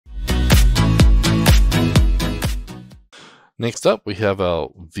Next up, we have our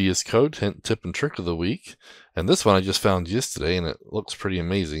VSCode hint, tip, and trick of the week. And this one I just found yesterday, and it looks pretty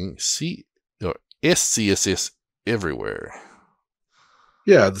amazing. SCSS Everywhere.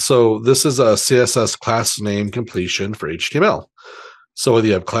 Yeah, so this is a CSS class name completion for HTML. So whether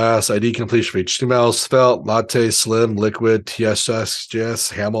you have class ID completion for HTML, Svelte, Latte, Slim, Liquid, TSS,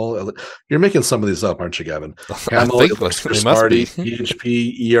 JS, Haml. You're making some of these up, aren't you, Gavin? Haml, Elixir, Smarty,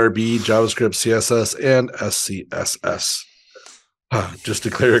 PHP, ERB, JavaScript, CSS, and SCSS. Just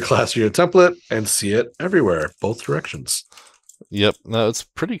declare a class or your template and see it everywhere, both directions. Yep, no, it's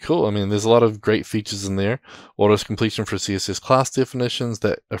pretty cool. I mean, there's a lot of great features in there. Auto completion for CSS class definitions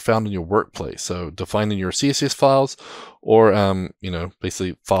that are found in your workplace. So defining your CSS files or,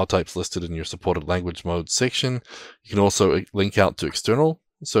 basically file types listed in your supported language mode section. You can also link out to external.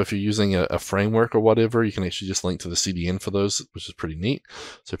 So if you're using a framework or whatever, you can actually just link to the CDN for those, which is pretty neat.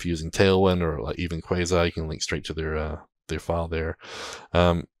 So if you're using Tailwind or like even Quasar, you can link straight to their file there.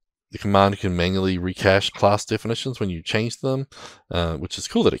 The command can manually recache class definitions when you change them, which is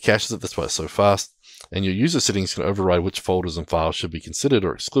cool that it caches it this way so fast. And your user settings can override which folders and files should be considered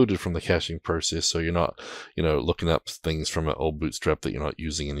or excluded from the caching process, so you're not, looking up things from an old bootstrap that you're not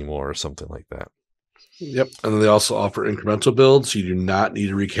using anymore or something like that. Yep, and then they also offer incremental builds, so you do not need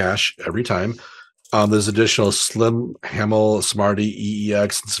to recache every time. There's additional Slim, Haml, Smarty,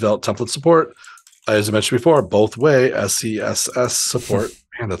 EEX, and Svelte template support. As I mentioned before, both way SCSS support.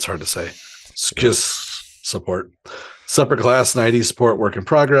 Man, that's hard to say. SCSS support. Separate class and ID support, work in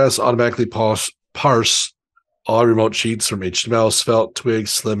progress. Automatically parse all remote sheets from HTML, Svelte, Twig,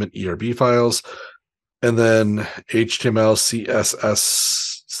 Slim, and ERB files. And then HTML, CSS,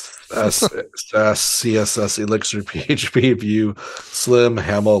 Elixir, PHP, Vue, Slim,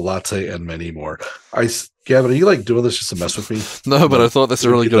 Haml, Latte, and many more. Gavin, are you like doing this just to mess with me? No, but I thought that's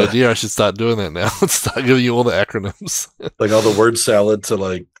a really good idea. I should start doing that now. Start giving you all the acronyms. Like all the word salad to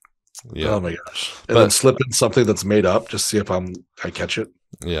oh my gosh. And then slip in something that's made up, just see if I catch it.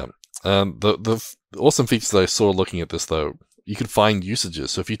 Yeah. The awesome features that I saw looking at this though, you can find usages.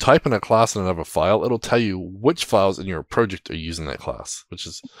 So if you type in a class in another file, it'll tell you which files in your project are using that class, which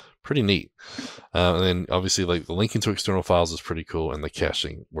is pretty neat. And then obviously like the linking to external files is pretty cool, and the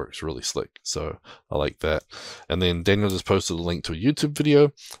caching works really slick. So I like that. And then Daniel just posted a link to a YouTube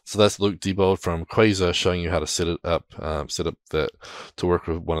video. So that's Luke Diebold from Quasar showing you how to set that to work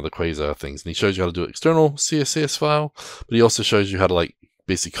with one of the Quasar things. And he shows you how to do an external CSS file, but he also shows you how to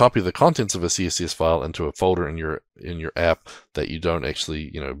basically copy the contents of a CSS file into a folder in your app that you don't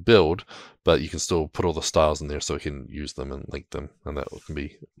actually build, but you can still put all the styles in there so you can use them and link them, and that can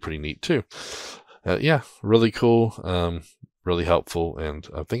be pretty neat too. Yeah, really cool, really helpful, and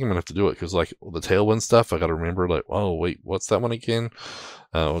I think I'm gonna have to do it because like the Tailwind stuff, I got to remember oh wait, what's that one again?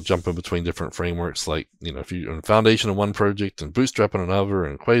 I'll jump in between different frameworks, like if you're in Foundation in one project and Bootstrap in another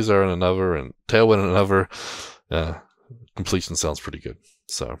and Quasar in another and Tailwind in another. Completion sounds pretty good,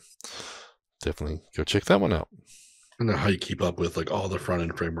 so definitely go check that one out. I don't know how you keep up with all the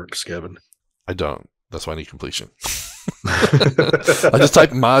front-end frameworks, Gavin. I don't. That's why I need completion. I just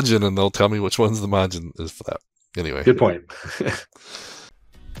type margin and they'll tell me which one's the margin is for that. Anyway. Good point.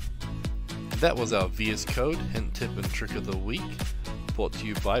 That was our VSCode hint, tip, and trick of the week. Brought to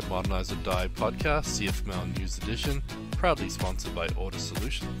you by Modernize or Die podcast, CFML News Edition, proudly sponsored by Order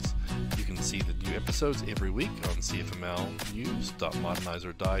Solutions. You can see the new episodes every week on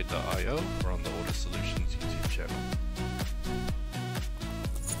cfmlnews.modernizeordie.io or on the Order Solutions YouTube channel.